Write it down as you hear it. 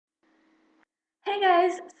Hey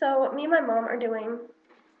guys, so me and my mom are doing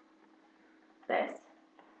this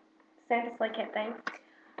Santa Sleigh kit thing.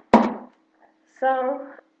 So,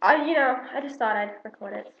 I just thought I'd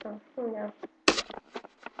record it, so here we go.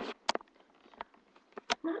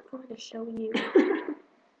 I'm not going to show you.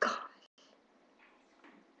 Gosh.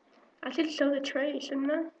 I should show the tray,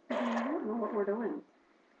 shouldn't I? I don't know what we're doing.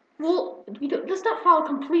 Well, you don't, just not follow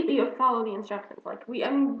completely or follow the instructions. Like, glue it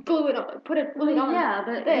on, put it on. Yeah,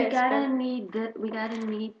 but this, we gotta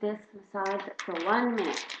need this aside for 1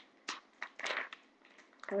 minute.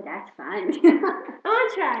 Oh, that's fun. I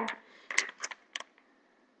want to try.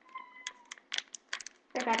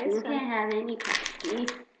 That is You fun. can't have any cookies.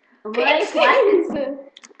 Pixies! It's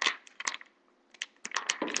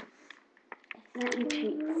not your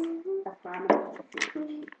treats. I promise it's not your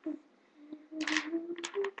treats.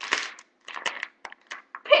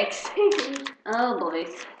 Pixies! Oh,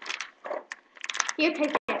 boys. You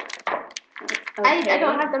take it. Okay. I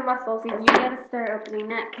don't have the muscles. You gotta start opening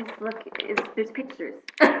that, because look, there's pictures.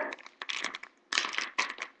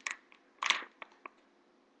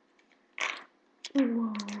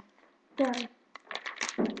 Whoa. Done.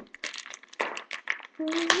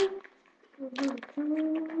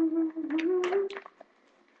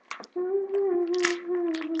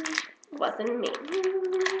 Wasn't me.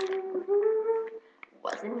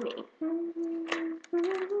 Wasn't me.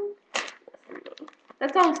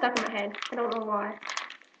 That song's stuck in my head. I don't know why.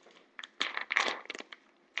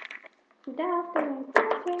 We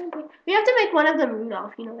have to make one of them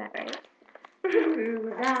Rudolph, you know that, right?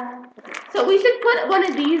 Rudolph. So we should put one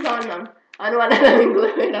of these on them. On one of them and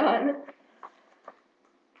glue it on.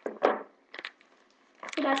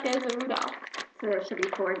 So that there's a Rudolph. So there should be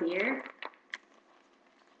 4 deer.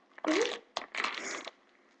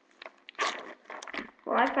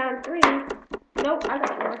 Well, I found 3. Nope, I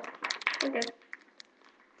got 4. We're good.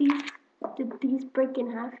 Did these break in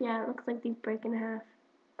half? Yeah, it looks like these break in half.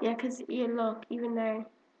 Yeah, because you look, even there.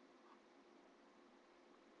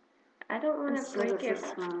 I don't want to break it.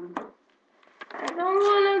 I don't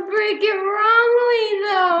want to break it wrongly,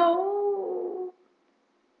 though.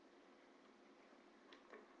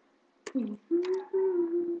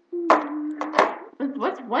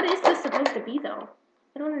 What is this supposed to be, though?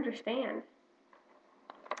 I don't understand.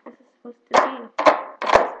 What is this supposed to be?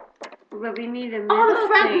 But we need a middle Oh, the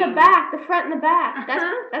front thing. and the back. The front and the back.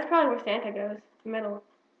 That's probably where Santa goes. The middle.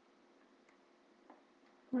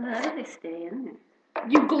 Well, how do they stay in there?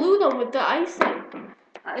 You glue them with the icing.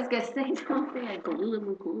 I was gonna say, don't think I glue them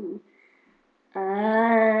with glue.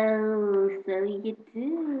 Oh, so you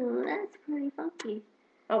do. That's pretty funky.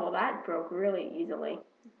 Oh, well, that broke really easily.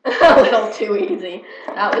 A little too easy.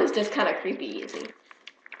 That was just kind of creepy easy.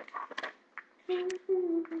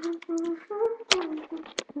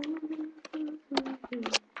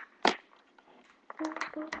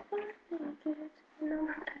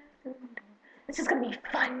 This is gonna be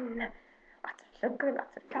fun. Lots of sugar,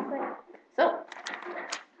 lots of chocolate. So,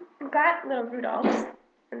 we've got little Rudolphs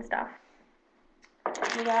and stuff.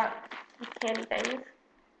 We got these candy things.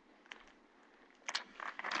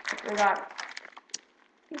 We got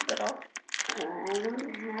these little. I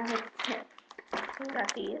don't have a tip. We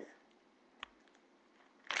got these.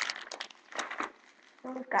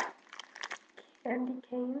 And we've got candy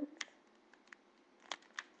canes.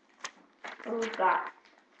 And we've got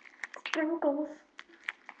sprinkles.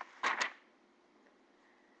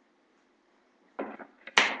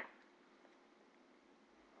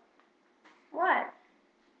 What?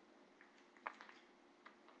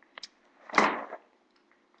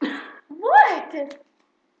 What?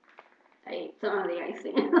 I ate some of the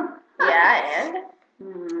icing. Yeah, and?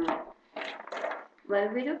 What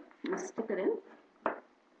did we do? We'll stick it in?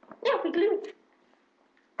 Yeah, we glue.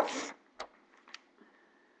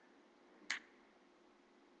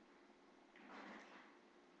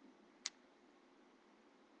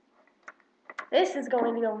 This is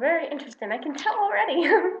going to go very interesting. I can tell already.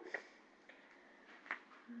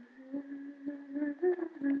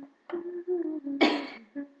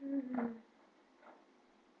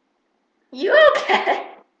 You okay?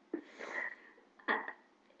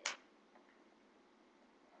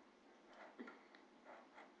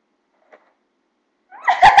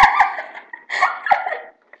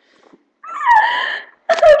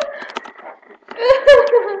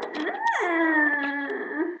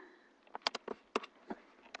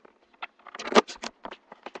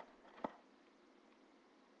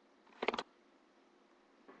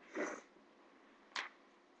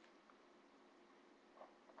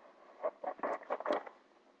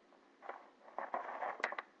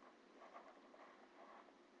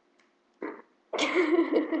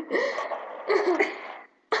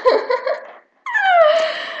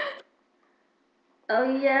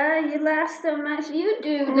 Oh yeah, you laugh so much. You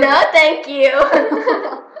do. No, thank you.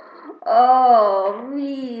 Oh,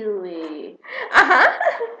 really? Uh-huh.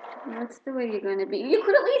 That's the way you're gonna be. You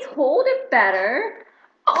could at least hold it better.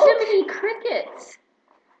 Oh. Jiminy Crickets.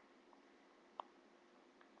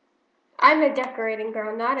 I'm a decorating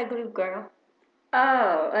girl, not a glue girl.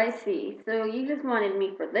 Oh, I see. So you just wanted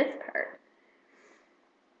me for this part.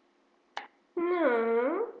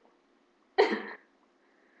 No.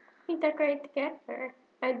 We decorate together.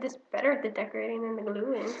 I'm just better at the decorating than the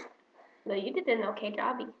gluing. No, you did an okay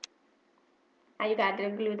jobby. Now you gotta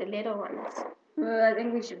glue the little ones. Well, I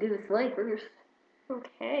think we should do the sleigh first.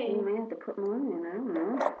 Okay. You may have to put more in, I don't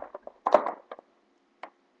know.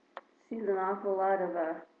 Seems an awful lot of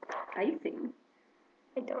icing.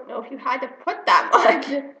 I don't know if you had to put that much.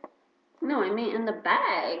 No, I mean in the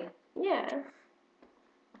bag. Yeah.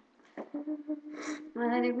 Well,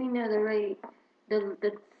 how did we know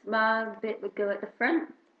the small bit would go at the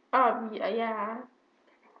front? Yeah.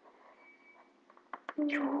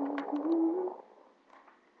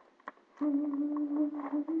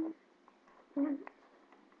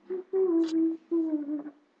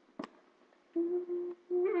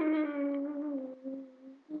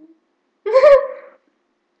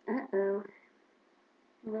 Uh-oh.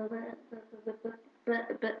 Well,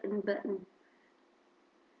 button.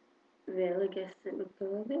 Well, I guess it would go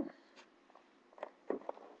like this.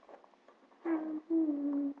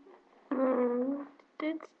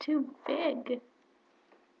 It's too big.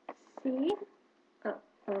 See?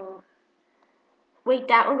 Uh-oh. Wait,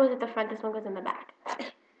 that one goes at the front, this one goes in the back.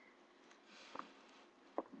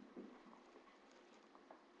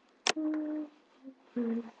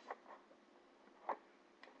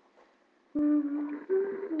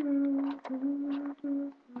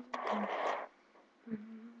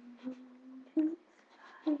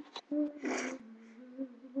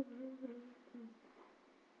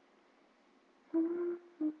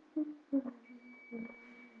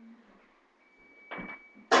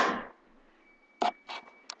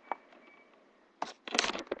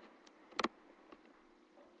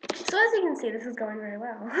 So as you can see, this is going very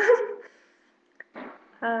well.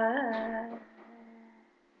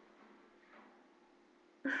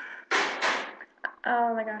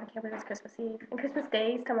 Oh my god, I can't believe it's Christmas Eve. And Christmas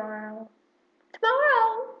Day is tomorrow.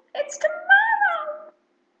 Tomorrow! It's tomorrow!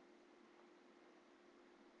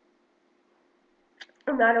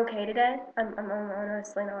 I'm not okay today. I'm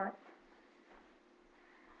honestly not.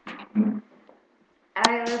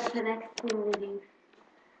 I was the next thing to do.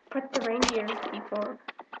 Put the reindeer people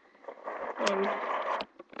in.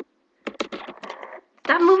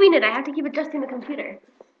 Stop moving it. I have to keep adjusting the computer.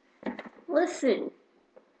 Listen.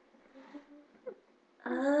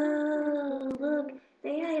 Oh, look.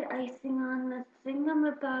 They had icing on the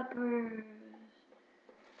thingamabobbers.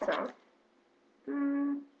 So,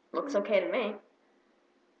 looks okay to me.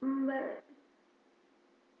 But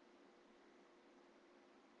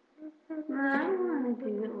I don't want to do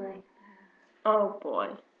it like that. Oh boy.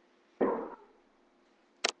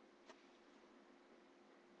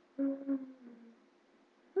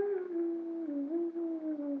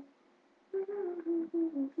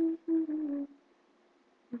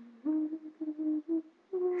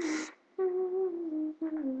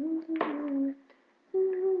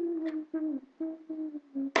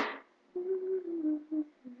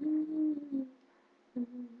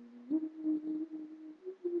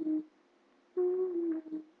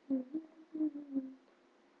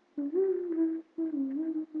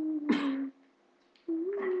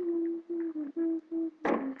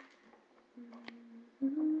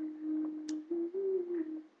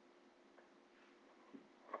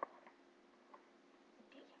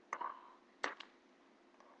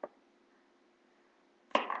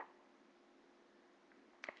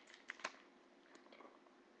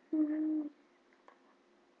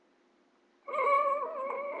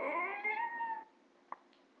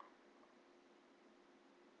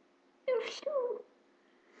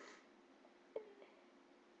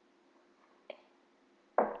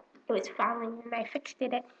 It was falling and I fixed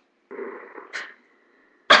it.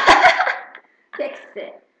 Fixed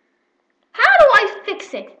it. How do I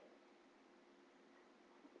fix it?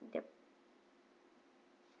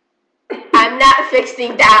 I'm not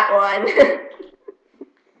fixing that one.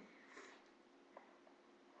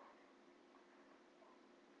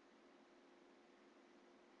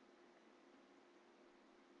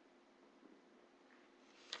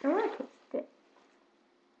 I fixed it.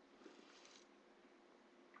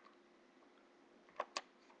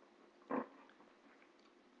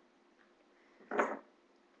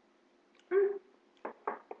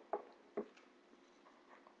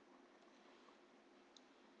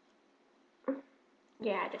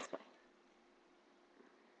 Yeah, this way.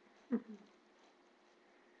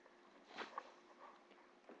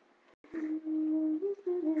 Do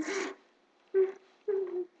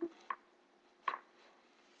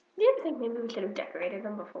you ever think maybe we should have decorated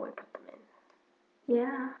them before we put them in?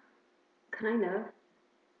 Yeah, kind of.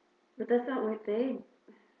 But that's not my thing.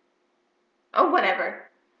 Oh, whatever.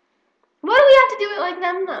 Why do we have to do it like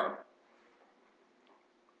them, though?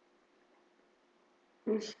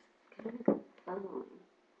 It's just kind of following.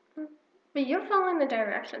 But you're following the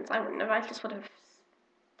directions. I wouldn't have. I just would have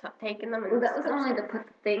taken them and... Well, that was only to put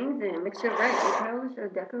the things in, but you're right. We probably should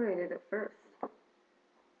have decorated it first.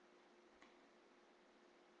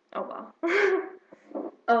 Oh, well.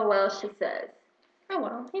 Oh, well, she says. Oh,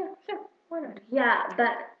 well. Yeah, sure. Why not? Yeah,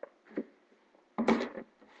 but...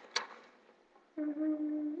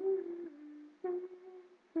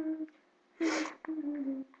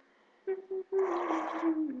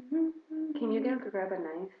 Can you go grab a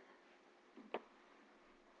knife?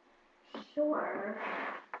 Sure.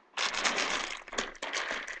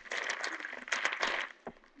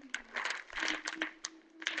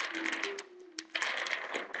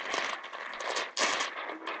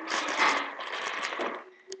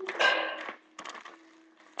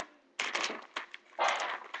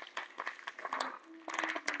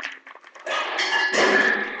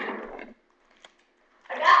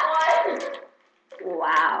 I got one.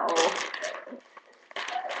 Wow.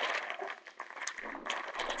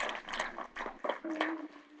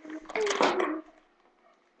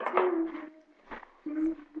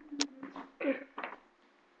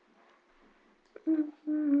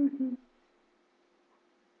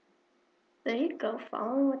 There you go,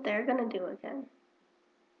 following what they're gonna do again.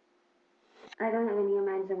 I don't have any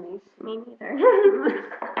imagination. Me neither.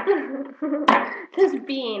 Just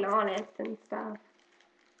being honest and stuff.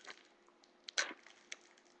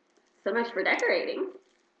 So much for decorating.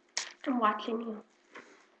 I'm watching you.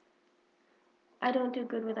 I don't do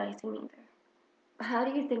good with icing either. How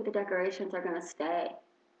do you think the decorations are going to stay?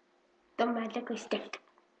 They'll magically stick.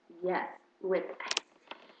 Yes, with icing.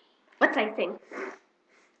 What's icing?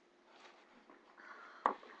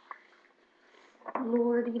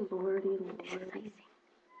 Lordy, lordy, lordy.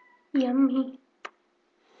 Yummy.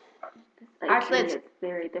 This Actually, icing is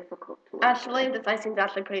very difficult to work Actually, with. this icing's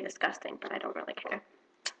actually pretty disgusting, but I don't really care.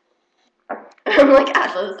 I'm like,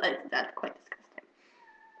 actually, this icing's actually quite disgusting.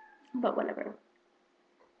 But whatever.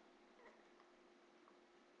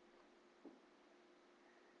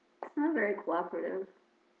 It's not very cooperative.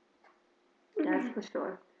 That's for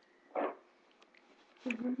sure.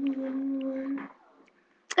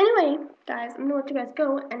 Anyway, guys, I'm gonna let you guys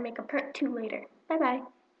go and make a part 2 later. Bye-bye.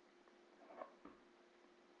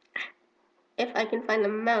 If I can find the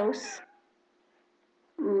mouse.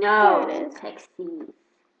 No, There it is. Texas.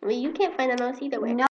 Well, you can't find the mouse either way. No.